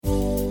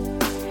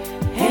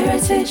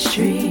Heritage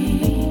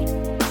Tree,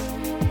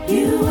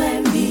 you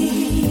and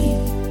me.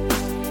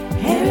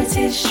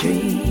 Heritage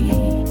Tree,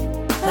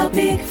 a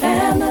big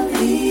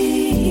family.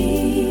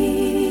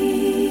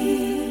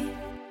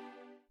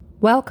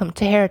 Welcome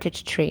to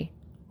Heritage Tree,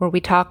 where we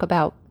talk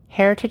about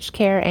heritage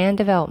care and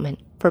development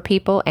for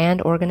people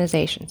and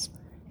organizations.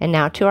 And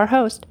now to our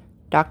host,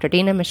 Dr.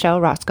 Dina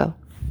Michelle Roscoe.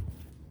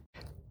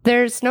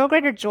 There's no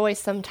greater joy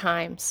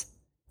sometimes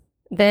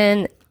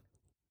than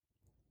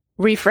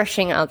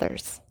refreshing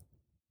others.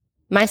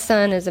 My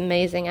son is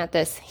amazing at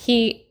this.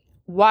 He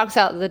walks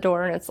out the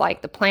door and it's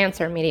like the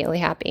plants are immediately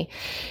happy.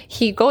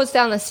 He goes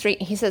down the street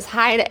and he says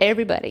hi to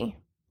everybody.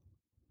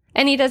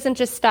 And he doesn't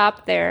just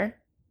stop there.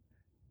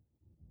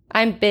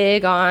 I'm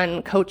big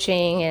on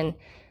coaching and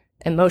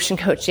emotion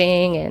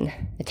coaching and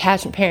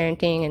attachment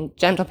parenting and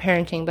gentle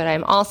parenting, but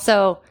I'm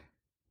also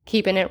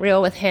keeping it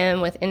real with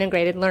him with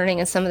integrated learning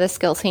and some of the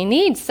skills he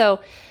needs.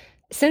 So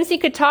since he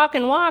could talk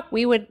and walk,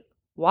 we would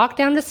walk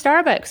down to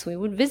Starbucks. We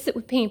would visit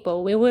with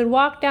people. We would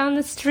walk down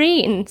the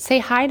street and say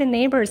hi to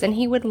neighbors, and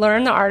he would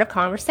learn the art of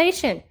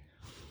conversation.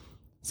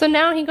 So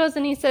now he goes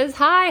and he says,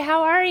 hi,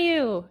 how are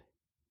you?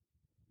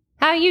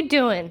 How you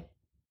doing?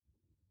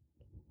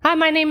 Hi,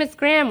 my name is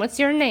Graham. What's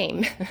your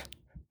name?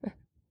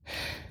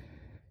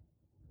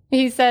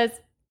 He says,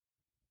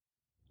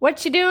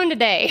 what you doing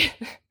today?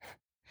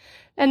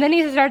 And then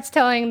he starts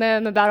telling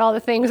them about all the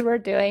things we're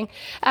doing,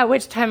 at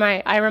which time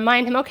I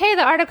remind him, okay,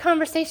 the art of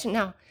conversation.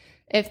 Now,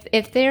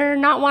 if they're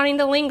not wanting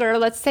to linger,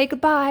 let's say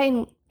goodbye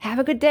and have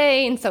a good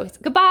day. And so he's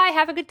goodbye,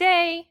 have a good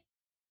day.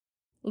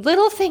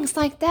 Little things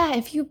like that,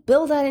 if you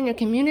build that in your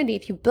community,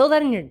 if you build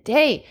that in your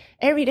day,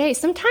 every day,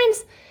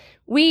 sometimes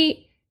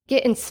we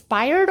get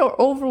inspired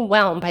or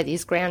overwhelmed by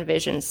these grand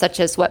visions, such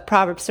as what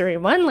Proverbs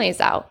 31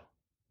 lays out.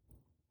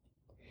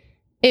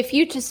 If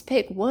you just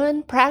pick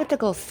one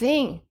practical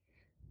thing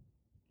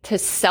to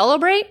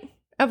celebrate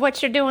of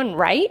what you're doing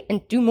right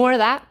and do more of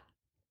that,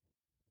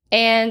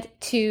 and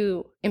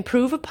to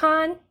improve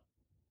upon,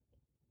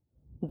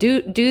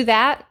 do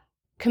that,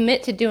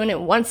 commit to doing it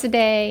once a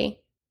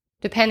day,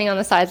 depending on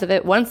the size of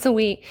it, once a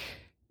week.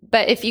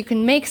 But if you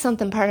can make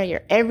something part of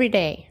your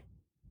everyday.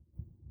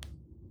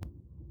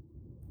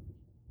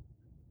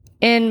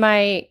 In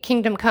my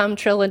Kingdom Come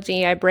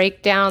trilogy, I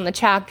break down the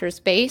chapters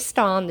based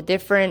on the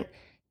different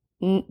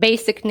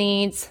basic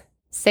needs,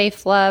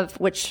 safe love,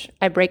 which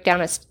I break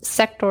down as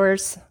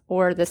sectors,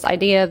 or this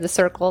idea of the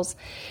circles.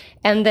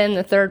 And then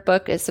the third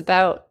book is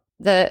about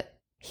the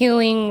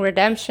healing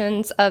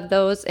redemptions of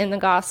those in the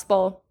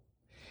gospel.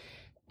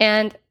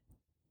 And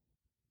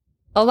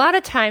a lot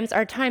of times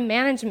our time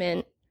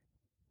management,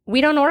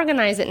 we don't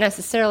organize it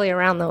necessarily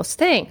around those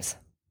things.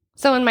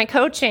 So in my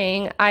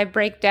coaching, I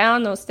break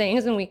down those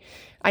things and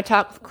I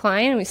talk with the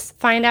client and we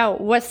find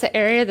out what's the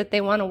area that they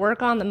want to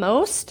work on the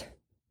most.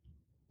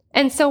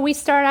 And so we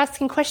start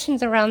asking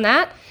questions around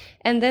that,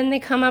 and then they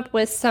come up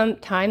with some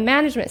time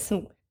management,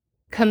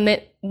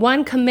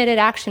 one committed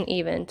action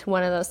even to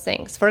one of those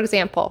things. For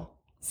example,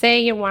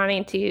 say you're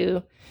wanting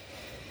to,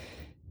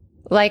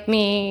 like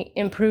me,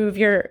 improve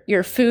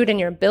your food and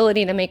your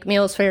ability to make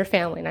meals for your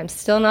family. And I'm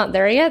still not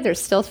there yet.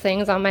 There's still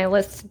things on my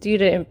list to do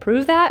to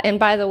improve that. And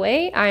by the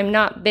way, I'm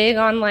not big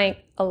on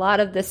like a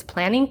lot of this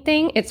planning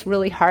thing. It's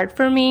really hard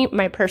for me.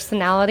 My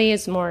personality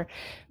is more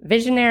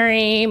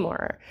visionary,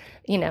 more,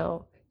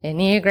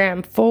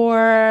 Enneagram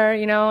 4,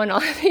 and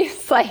all of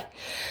these, like,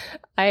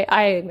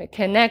 I'm a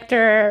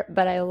connector,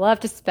 but I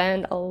love to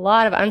spend a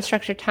lot of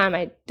unstructured time.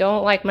 I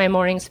don't like my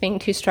mornings being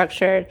too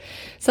structured.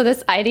 So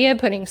this idea of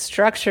putting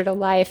structure to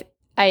life,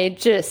 I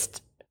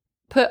just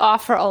put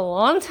off for a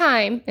long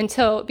time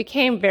until it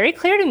became very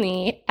clear to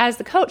me as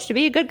the coach to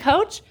be a good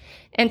coach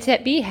and to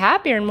be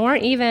happier and more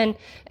even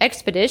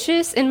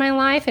expeditious in my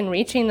life and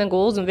reaching the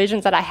goals and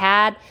visions that I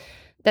had,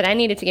 that I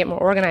needed to get more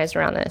organized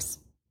around this.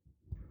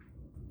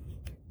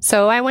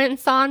 So I went and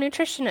saw a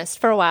nutritionist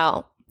for a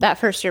while that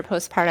first year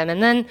postpartum.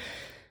 And then,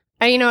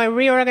 I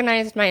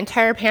reorganized my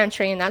entire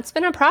pantry, and that's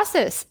been a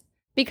process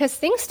because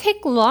things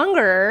take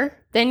longer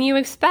than you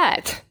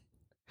expect.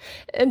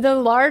 The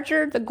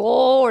larger the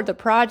goal or the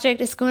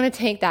project is going to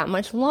take that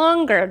much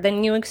longer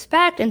than you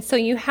expect. And so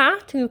you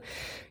have to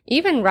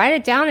even write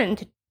it down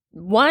into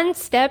 1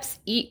 steps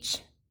each.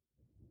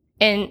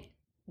 And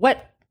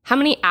how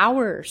many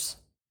hours,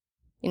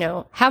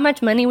 how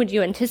much money would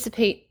you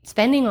anticipate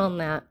spending on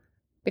that?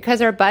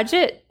 Because our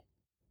budget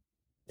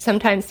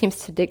sometimes seems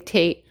to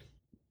dictate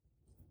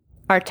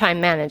our time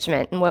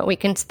management and what we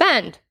can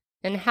spend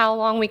and how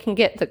long we can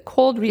get the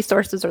cold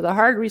resources or the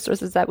hard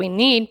resources that we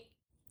need,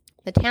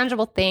 the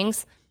tangible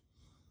things,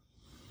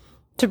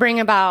 to bring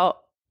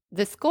about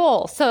this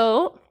goal.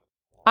 So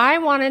I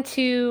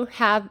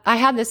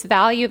had this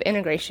value of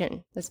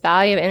integration, this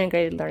value of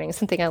integrated learning,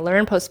 something I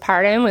learned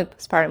postpartum with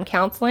postpartum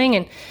counseling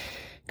and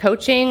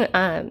coaching.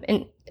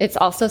 And it's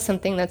also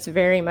something that's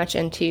very much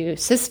into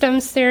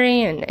systems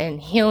theory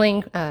and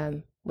healing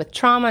with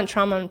trauma and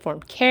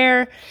trauma-informed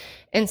care.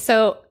 And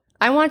so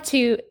I want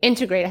to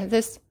integrate. I have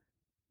this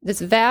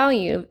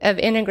value of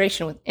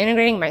integration with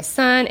integrating my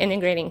son,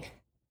 integrating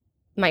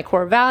my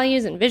core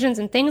values and visions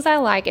and things I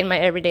like in my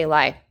everyday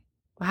life.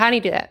 Well, how do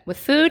you do that? With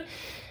food,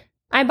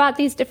 I bought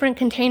these different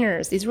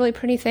containers, these really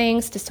pretty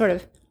things to sort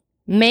of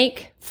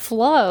make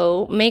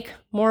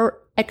more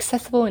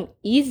accessible and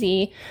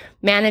easy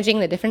managing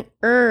the different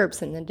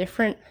herbs and the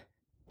different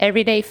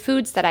everyday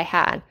foods that I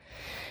had.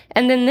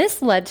 And then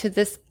this led to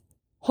this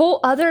whole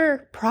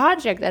other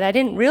project that I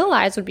didn't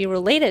realize would be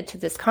related to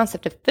this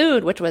concept of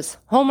food, which was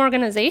home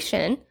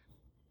organization.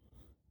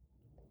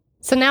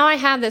 So now I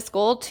have this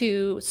goal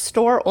to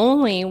store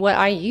only what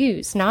I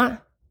use,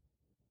 not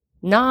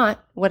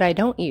what I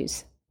don't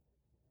use.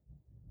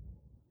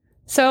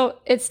 So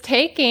it's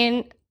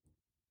taken,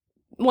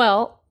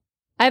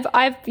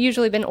 I've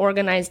usually been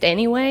organized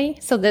anyway.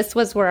 So this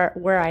was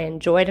where I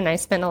enjoyed and I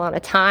spent a lot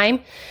of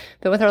time.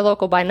 But with our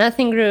local Buy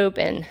Nothing group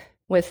and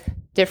with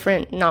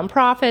different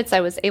nonprofits,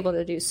 I was able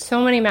to do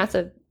so many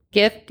massive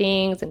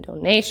giftings and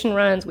donation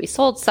runs. We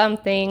sold some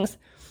things.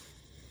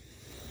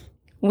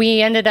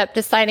 We ended up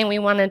deciding we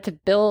wanted to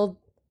build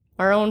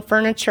our own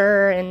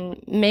furniture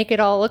and make it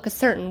all look a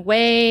certain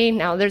way.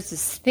 Now there's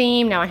this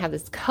theme. Now I have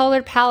this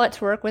color palette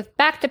to work with.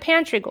 Back to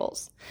pantry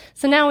goals.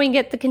 So now we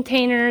get the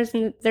containers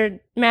and they're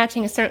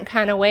matching a certain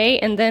kind of way.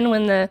 And then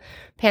when the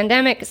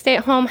pandemic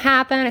stay-at-home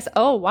happened, I said,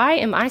 oh, why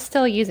am I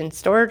still using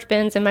storage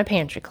bins in my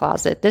pantry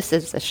closet? This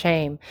is a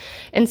shame.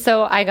 And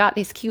so I got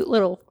these cute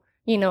little,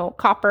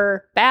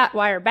 copper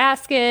wire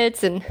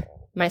baskets, and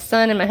my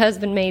son and my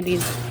husband made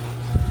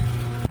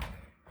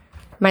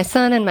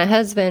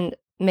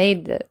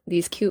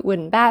these cute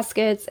wooden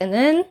baskets. And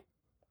then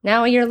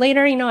now a year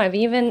later, I've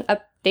even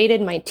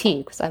updated my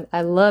tea because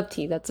I love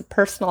tea. That's a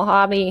personal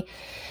hobby.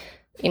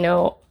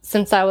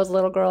 Since I was a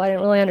little girl, I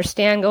didn't really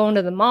understand going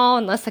to the mall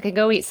unless I could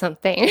go eat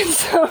something. And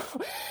so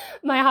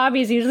my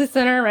hobbies usually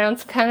center around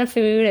some kind of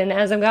food. And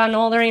as I've gotten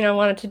older, I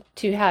wanted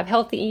to have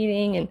healthy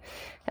eating, and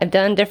I've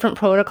done different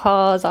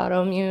protocols,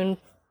 autoimmune,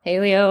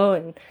 paleo,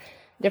 and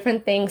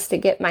different things to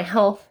get my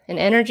health and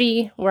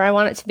energy where I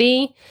want it to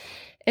be.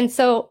 And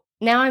so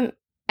now I'm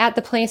at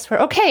the place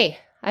where, okay,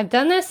 I've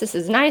done this. This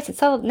is nice. It's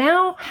settled.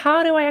 Now,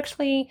 how do I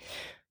actually,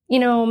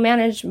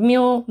 manage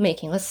meal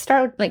making? Let's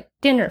start with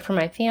dinner for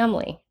my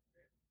family.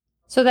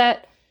 So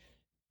that,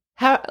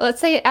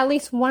 let's say at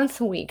least once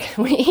a week,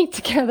 we eat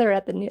together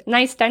at the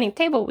nice dining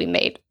table we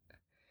made.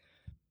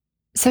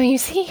 So you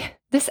see,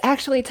 this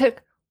actually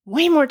took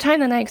way more time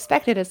than I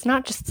expected. It's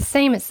not just the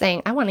same as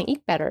saying, I want to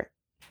eat better.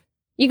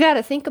 You got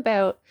to think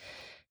about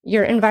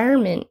your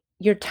environment,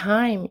 your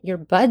time, your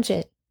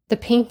budget, the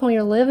people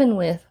you're living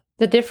with,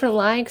 the different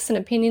likes and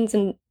opinions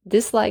and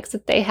dislikes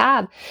that they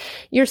have,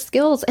 your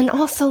skills. And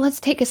also, let's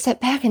take a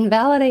step back and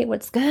validate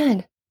what's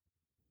good.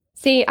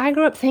 See, I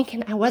grew up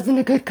thinking I wasn't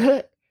a good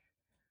cook,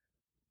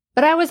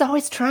 but I was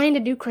always trying to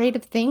do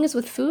creative things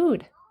with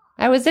food.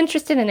 I was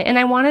interested in it, and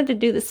I wanted to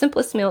do the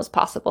simplest meals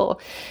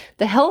possible,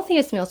 the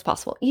healthiest meals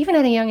possible, even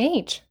at a young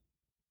age.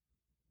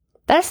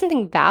 That's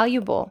something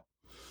valuable,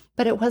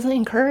 but it wasn't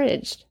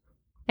encouraged.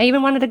 I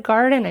even wanted a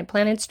garden. I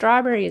planted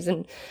strawberries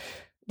and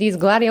these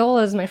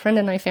gladiolas my friend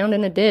and I found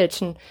in a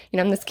ditch. And,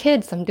 I'm this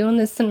kid, so I'm doing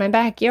this in my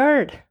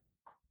backyard.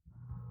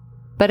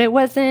 But it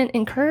wasn't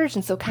encouraged,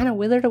 and so kind of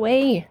withered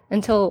away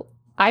until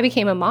I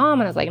became a mom.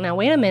 And I was like, now,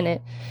 wait a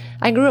minute.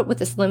 I grew up with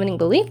this limiting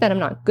belief that I'm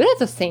not good at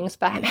those things,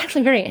 but I'm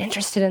actually very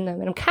interested in them,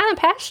 and I'm kind of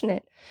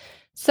passionate.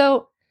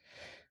 So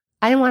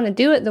I didn't want to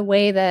do it the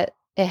way that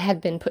it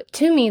had been put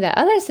to me that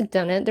others had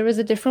done it. There was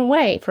a different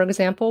way. For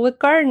example, with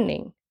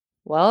gardening.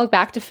 Well,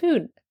 back to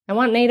food. I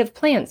want native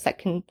plants that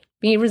can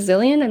be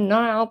resilient and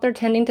not out there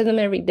tending to them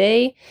every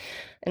day.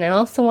 And I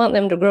also want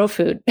them to grow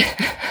food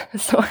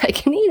so I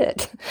can eat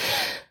it.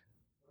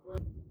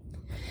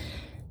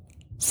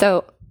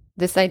 So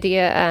this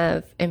idea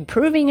of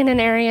improving in an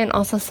area and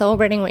also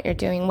celebrating what you're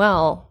doing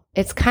well,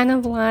 it's kind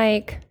of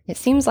like, it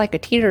seems like a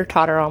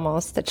teeter-totter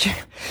almost, that you're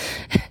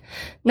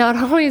not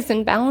always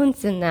in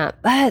balance in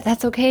that, but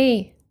that's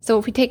okay. So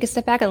if we take a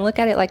step back and look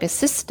at it like a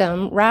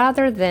system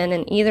rather than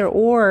an either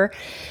or,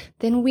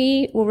 then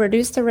we will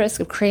reduce the risk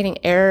of creating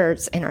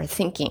errors in our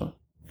thinking.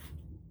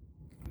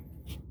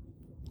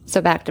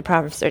 So back to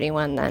Proverbs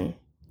 31 then.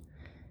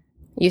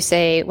 You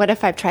say, what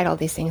if I've tried all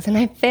these things and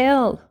I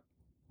failed?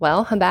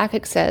 Well,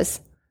 Habakkuk says,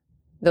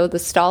 though the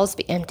stalls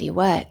be empty,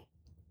 what?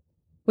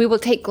 We will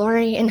take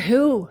glory in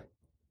who?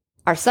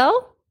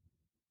 Ourselves?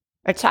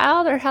 Our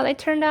child, or how they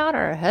turned out, or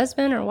our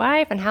husband or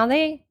wife, and how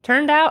they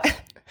turned out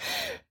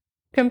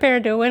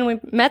compared to when we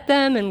met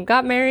them and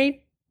got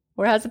married?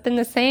 Or has it been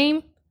the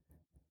same?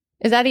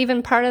 Is that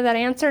even part of that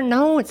answer?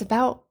 No, it's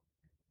about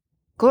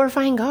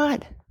glorifying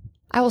God.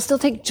 I will still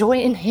take joy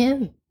in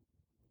Him.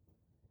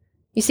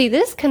 You see,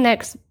 this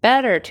connects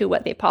better to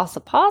what the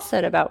Apostle Paul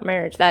said about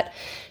marriage, that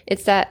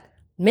it's that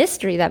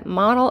mystery, that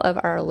model of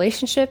our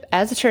relationship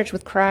as a church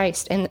with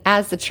Christ. And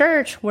as the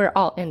church, we're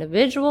all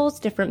individuals,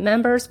 different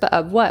members, but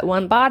of what?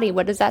 One body.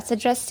 What does that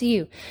suggest to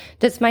you?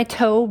 Does my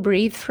toe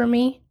breathe for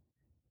me?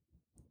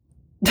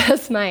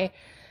 Does my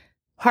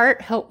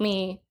heart help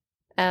me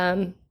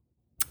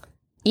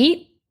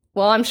eat?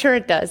 Well, I'm sure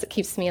it does. It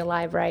keeps me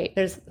alive, right?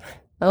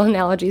 Well,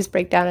 analogies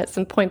break down at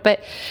some point,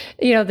 but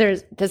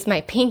does my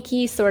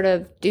pinky sort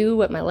of do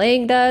what my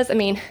leg does? I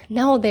mean,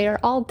 no, they are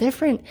all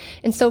different.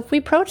 And so if we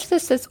approach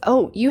this as,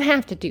 oh, you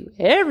have to do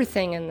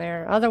everything in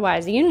there,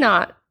 otherwise you're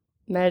not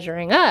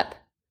measuring up.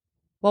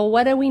 Well,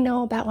 what do we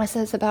know about what it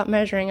says about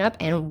measuring up,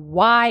 and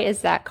why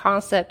is that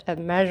concept of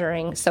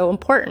measuring so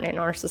important in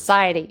our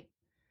society?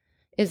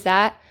 Is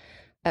that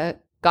a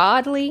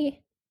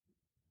godly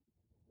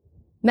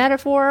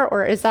metaphor,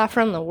 or is that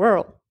from the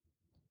world?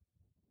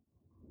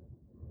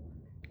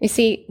 You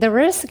see, the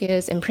risk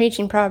is in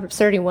preaching Proverbs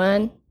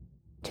 31,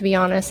 to be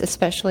honest,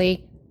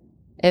 especially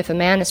if a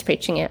man is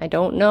preaching it. I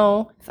don't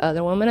know if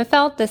other women have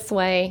felt this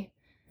way,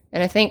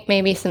 and I think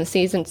maybe some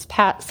seasoned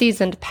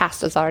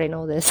pastors already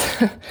know this,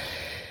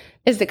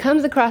 is it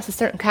comes across a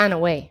certain kind of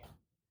way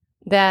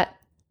that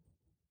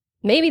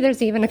maybe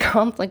there's even a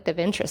conflict of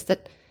interest,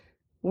 that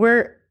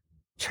we're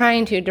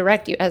trying to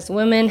direct you as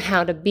women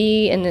how to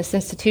be in this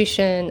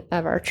institution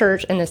of our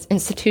church and this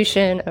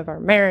institution of our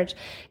marriage.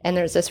 And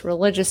there's this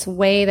religious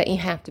way that you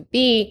have to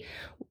be,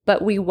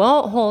 but we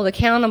won't hold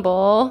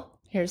accountable.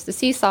 Here's the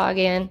seesaw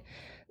again,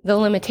 the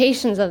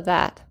limitations of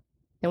that.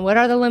 And what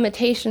are the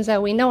limitations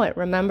that we know it?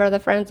 Remember the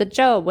friends of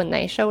Job, when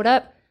they showed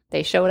up,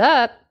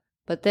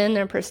 but then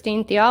their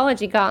pristine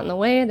theology got in the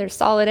way of their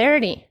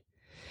solidarity.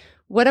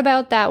 What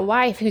about that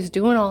wife who's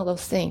doing all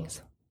those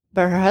things,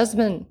 but her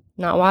husband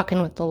not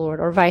walking with the Lord,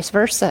 or vice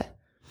versa?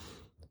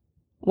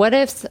 What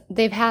if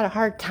they've had a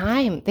hard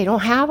time? They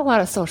don't have a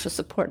lot of social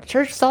support. The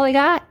church is all they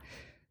got.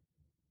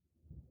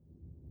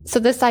 So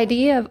this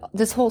idea of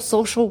this whole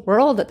social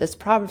world that this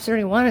Proverbs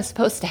 31 is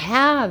supposed to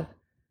have,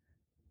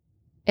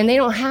 and they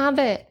don't have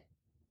it.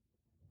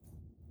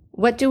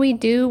 What do we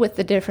do with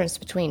the difference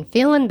between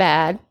feeling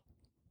bad,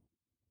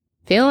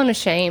 feeling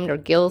ashamed or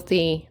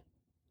guilty,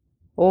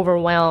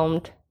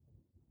 overwhelmed,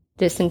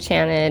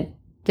 disenchanted,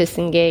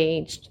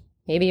 disengaged,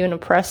 maybe even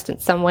oppressed in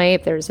some way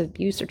if there's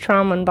abuse or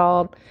trauma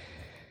involved?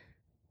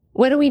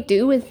 What do we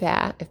do with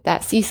that if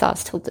that seesaw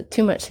is tilted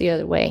too much the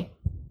other way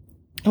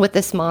with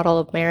this model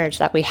of marriage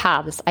that we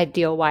have, this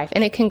ideal wife?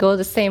 And it can go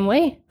the same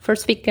way for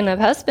speaking of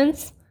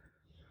husbands.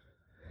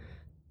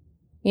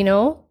 Men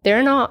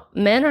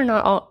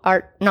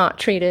are not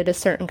treated a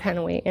certain kind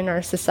of way in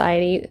our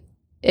society.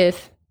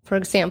 If, for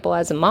example,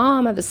 as a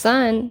mom of a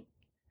son,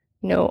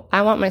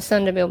 I want my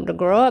son to be able to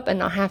grow up and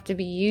not have to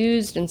be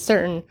used in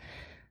certain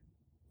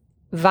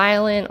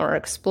violent or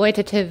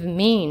exploitative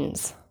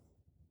means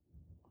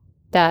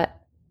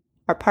that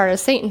are part of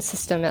Satan's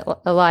system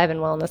alive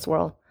and well in this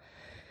world.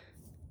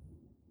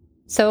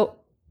 So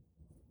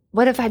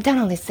what if I've done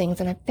all these things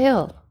and I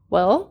failed?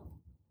 Well,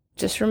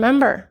 just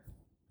remember,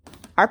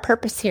 our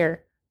purpose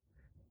here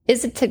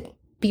is it to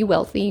be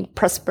wealthy,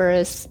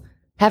 prosperous,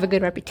 have a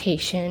good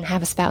reputation,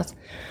 have a spouse.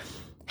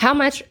 How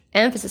much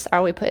emphasis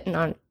are we putting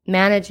on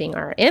managing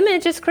our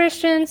image as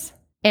Christians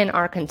and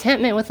our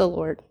contentment with the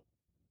Lord?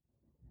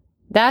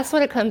 That's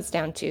what it comes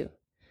down to.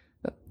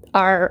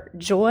 Our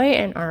joy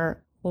and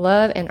our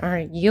love and our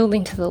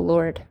yielding to the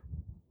Lord.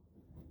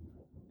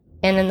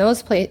 And in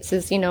those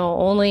places,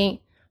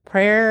 only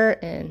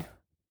prayer and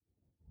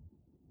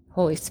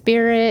Holy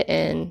Spirit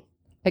and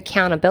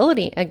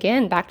accountability.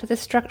 Again, back to the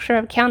structure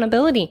of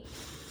accountability.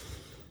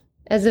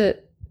 As a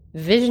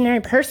visionary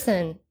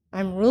person,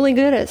 I'm really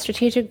good at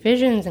strategic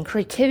visions and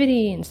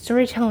creativity and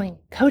storytelling,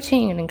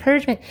 coaching and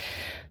encouragement.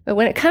 But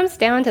when it comes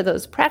down to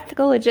those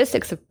practical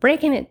logistics of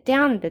breaking it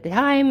down into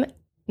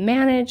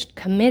time-managed,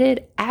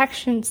 committed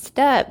action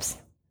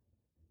steps,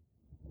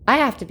 I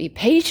have to be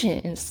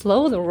patient and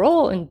slow the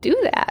roll and do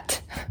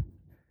that.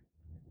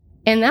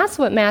 And that's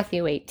what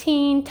Matthew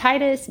 18,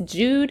 Titus,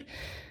 Jude,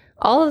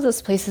 all of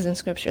those places in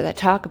Scripture that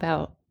talk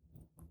about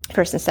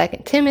 1st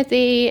and 2nd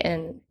Timothy,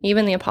 and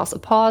even the Apostle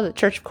Paul, the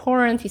Church of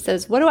Corinth, he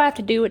says, what do I have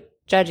to do with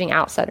judging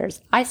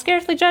outsiders? I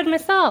scarcely judge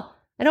myself.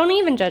 I don't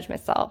even judge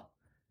myself.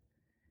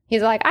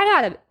 He's like,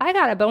 I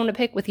got a bone to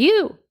pick with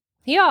you,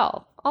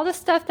 y'all. All the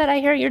stuff that I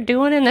hear you're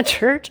doing in the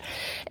church,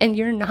 and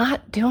you're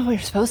not doing what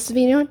you're supposed to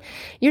be doing.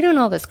 You're doing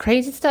all this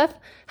crazy stuff.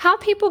 How are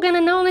people going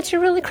to know that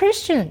you're really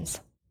Christians?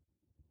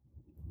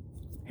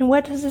 And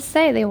what does it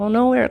say? They will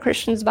know we're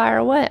Christians by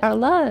our what? Our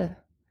love.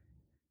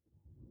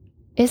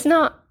 Is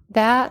not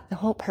that the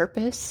whole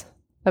purpose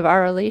of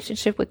our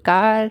relationship with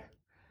God?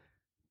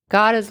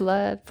 God is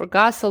love. For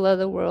God so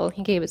loved the world,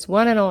 he gave his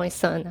one and only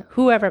Son.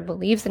 Whoever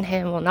believes in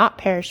him will not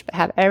perish but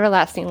have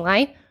everlasting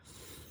life.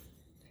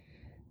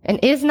 And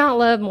is not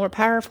love more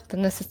powerful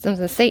than the systems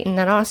of Satan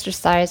that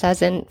ostracize,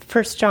 as in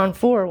 1 John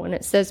 4, when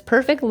it says,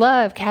 perfect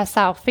love casts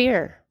out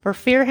fear, for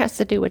fear has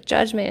to do with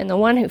judgment, and the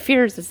one who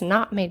fears is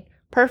not made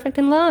perfect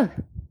in love.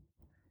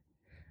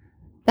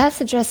 That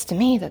suggests to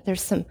me that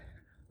there's some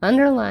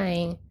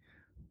underlying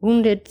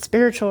wounded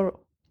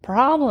spiritual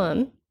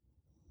problem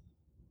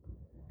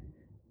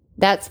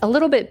that's a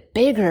little bit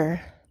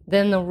bigger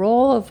than the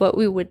role of what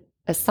we would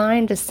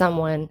assign to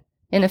someone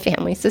in a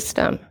family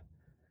system.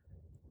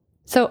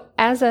 So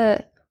as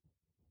a,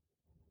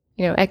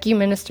 ECU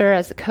minister,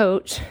 as a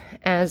coach,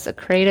 as a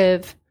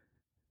creative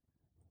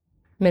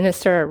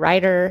minister, a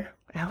writer,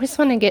 I always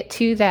want to get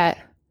to that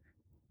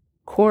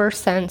core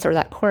sense or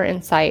that core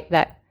insight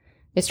that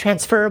is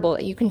transferable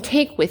that you can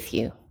take with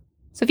you.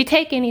 So if you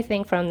take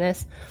anything from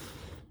this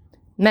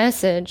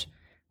message,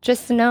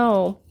 just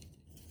know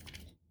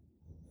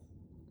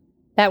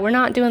that we're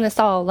not doing this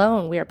all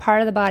alone. We are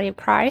part of the body of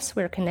Christ.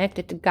 We're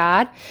connected to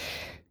God.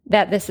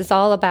 That this is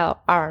all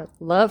about our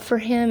love for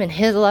Him and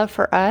His love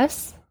for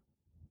us.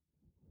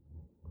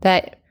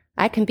 That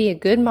I can be a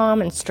good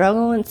mom and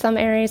struggle in some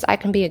areas. I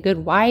can be a good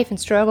wife and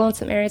struggle in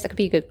some areas. I can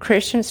be a good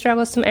Christian and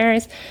struggle in some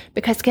areas.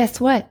 Because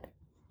guess what?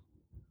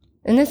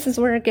 And this is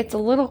where it gets a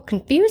little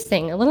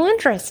confusing, a little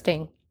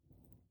interesting.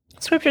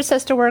 Scripture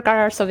says to work out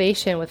our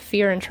salvation with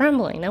fear and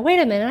trembling. Now, wait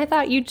a minute. I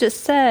thought you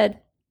just said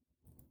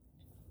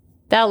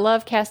that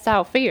love casts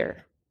out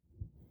fear.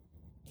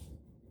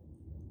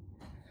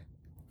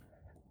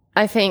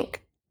 I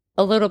think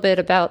a little bit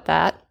about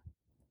that.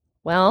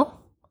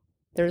 Well,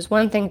 there's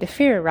one thing to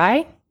fear,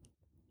 right?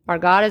 Our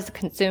God is a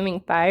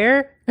consuming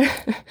fire.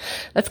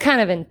 That's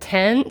kind of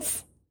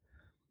intense.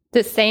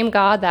 The same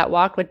God that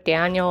walked with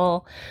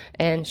Daniel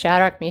and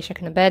Shadrach, Meshach,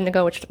 and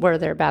Abednego, which were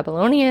their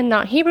Babylonian,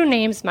 not Hebrew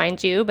names,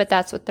 mind you, but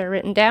that's what they're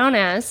written down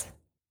as.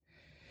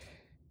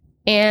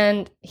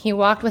 And He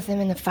walked with them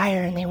in the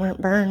fire and they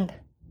weren't burned.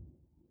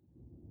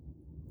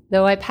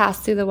 Though you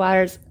pass through the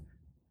waters,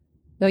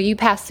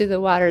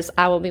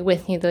 I will be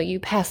with you. Though you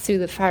pass through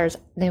the fires,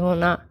 they will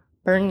not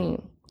burn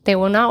you. They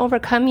will not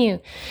overcome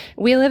you.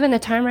 We live in a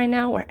time right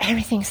now where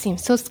everything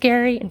seems so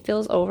scary and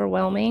feels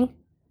overwhelming.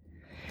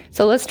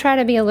 So let's try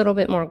to be a little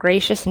bit more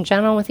gracious and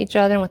gentle with each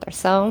other and with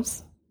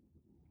ourselves.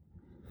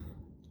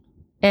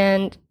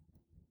 And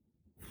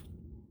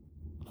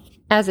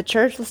as a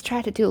church, let's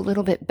try to do a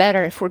little bit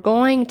better. If we're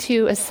going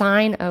to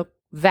assign a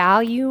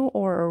value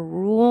or a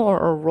rule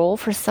or a role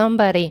for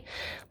somebody,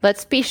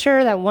 let's be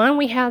sure that one,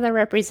 we have the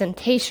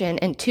representation,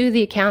 and two,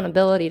 the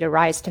accountability to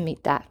rise to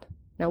meet that.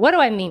 Now, what do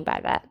I mean by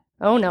that?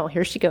 Oh no,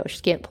 here she goes.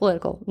 She's getting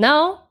political.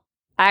 No,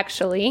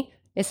 actually,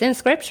 it's in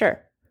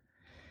Scripture.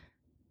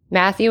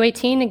 Matthew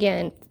 18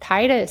 again,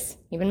 Titus,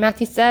 even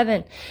Matthew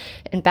 7,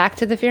 and back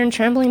to the fear and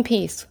trembling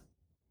piece.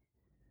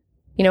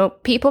 You know,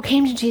 people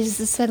came to Jesus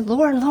and said,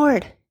 Lord,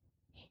 Lord.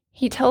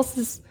 He tells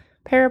this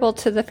parable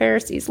to the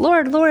Pharisees.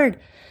 Lord, Lord,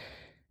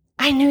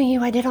 I knew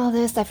you. I did all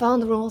this. I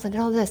followed the rules. I did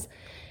all this.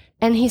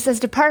 And He says,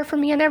 depart from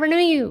me. I never knew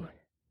you.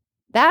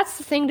 That's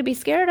the thing to be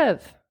scared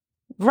of.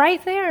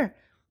 Right there.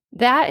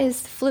 That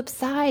is the flip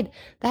side.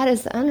 That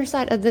is the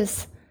underside of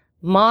this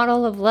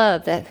model of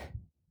love,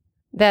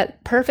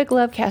 that perfect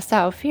love casts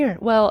out fear.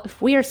 Well,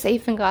 if we are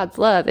safe in God's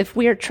love, if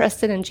we are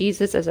trusted in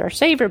Jesus as our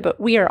Savior,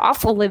 but we are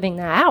also living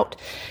that out.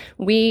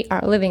 We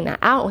are living that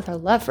out with our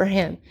love for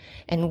Him.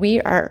 And we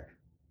are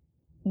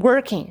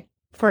working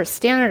for a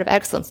standard of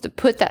excellence to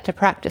put that to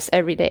practice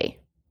every day.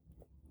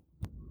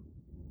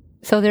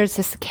 So there's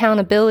this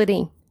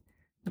accountability,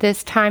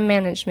 this time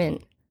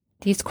management,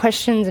 these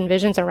questions and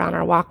visions around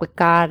our walk with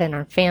God and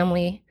our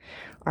family,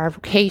 our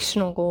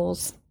vocational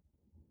goals.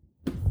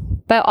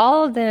 But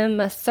all of them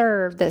must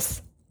serve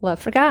this love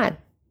for God.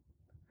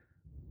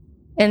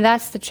 And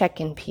that's the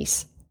check-in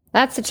piece.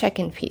 That's the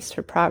check-in piece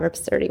for Proverbs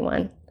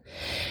 31.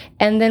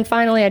 And then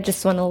finally, I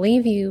just want to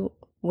leave you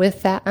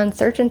with that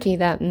uncertainty,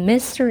 that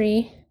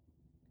mystery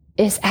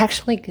is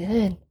actually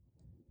good.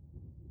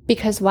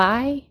 Because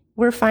why?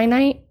 We're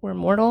finite. We're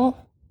mortal.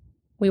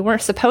 We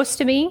weren't supposed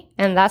to be,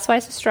 and that's why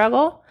it's a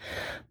struggle.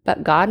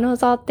 But God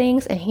knows all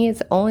things, and He is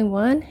the only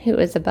one who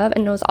is above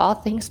and knows all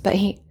things, but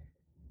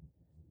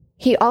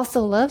He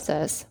also loves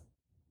us.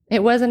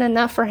 It wasn't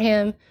enough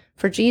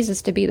for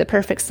Jesus to be the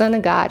perfect Son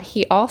of God.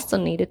 He also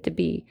needed to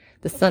be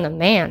the Son of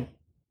Man.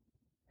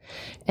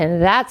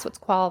 And that's what's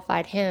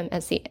qualified Him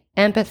as the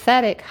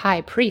empathetic high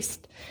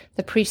priest,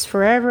 the priest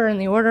forever in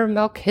the order of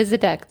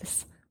Melchizedek,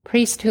 this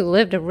priest who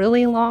lived a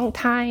really long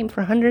time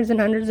for hundreds and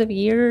hundreds of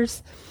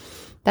years,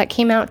 that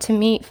came out to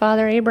meet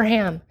Father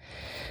Abraham.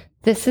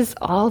 This is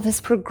all this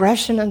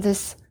progression of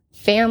this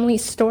family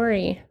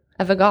story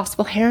of a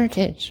gospel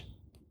heritage.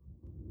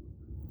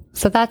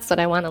 So that's what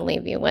I want to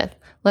leave you with.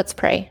 Let's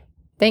pray.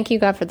 Thank you,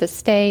 God, for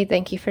this day.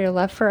 Thank you for your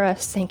love for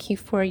us. Thank you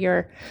for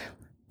your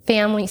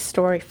family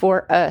story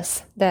for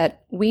us,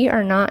 that we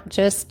are not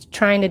just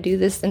trying to do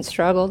this and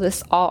struggle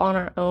this all on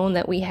our own,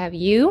 that we have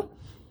you,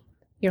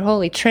 your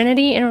Holy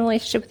Trinity in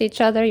relationship with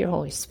each other, your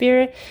Holy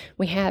Spirit.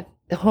 We have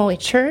the Holy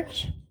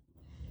Church.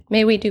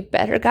 May we do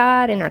better,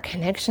 God, in our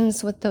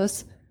connections with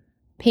those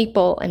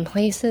people and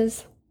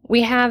places.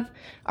 We have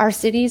our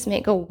cities. May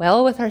it go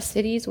well with our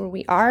cities where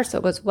we are, so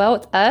it goes well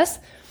with us.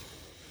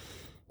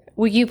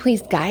 Will you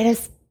please guide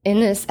us in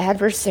this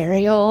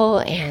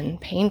adversarial and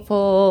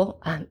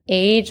painful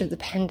age of the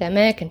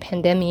pandemic and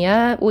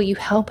pandemia? Will you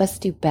help us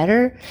do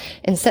better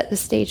and set the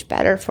stage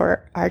better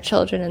for our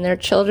children and their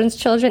children's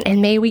children?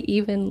 And may we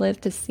even live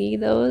to see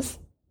those.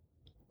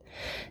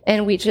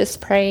 And we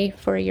just pray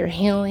for your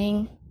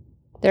healing.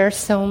 There are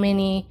so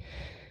many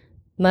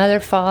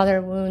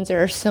mother-father wounds.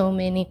 There are so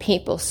many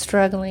people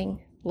struggling,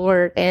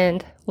 Lord,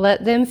 and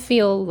let them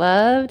feel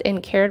loved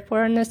and cared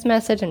for in this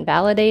message and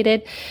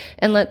validated.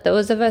 And let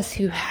those of us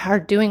who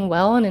are doing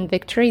well and in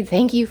victory,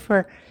 thank you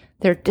for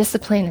their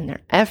discipline and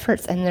their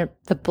efforts and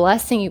the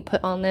blessing you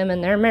put on them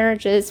and their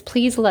marriages.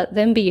 Please let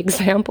them be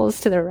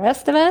examples to the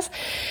rest of us.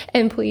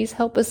 And please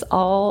help us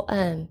all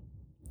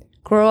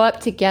grow up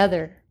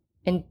together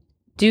and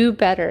do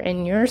better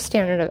in your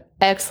standard of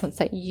excellence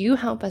that you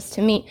help us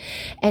to meet.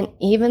 And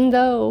even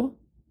though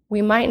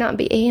we might not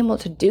be able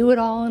to do it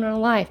all in our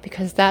life,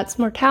 because that's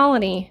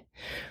mortality,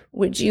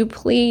 would you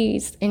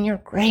please, in your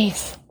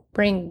grace,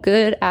 bring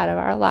good out of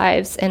our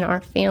lives and our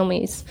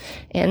families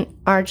and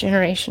our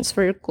generations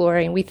for your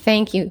glory. And we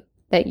thank you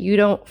that you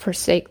don't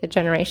forsake the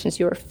generations.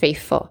 You are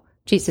faithful.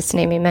 In Jesus'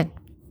 name, amen.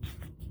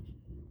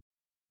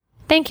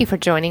 Thank you for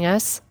joining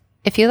us.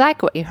 If you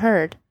like what you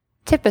heard,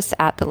 tip us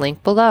at the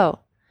link below.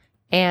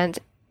 And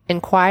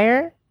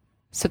inquire,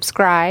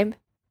 subscribe,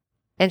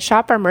 and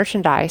shop our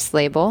merchandise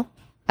label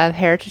of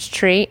Heritage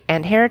Tree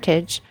and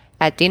Heritage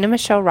at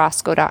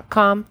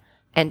dinamichelleroscoe.com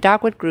and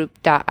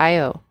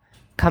dogwoodgroup.io.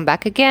 Come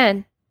back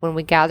again when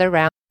we gather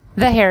around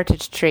the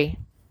Heritage Tree.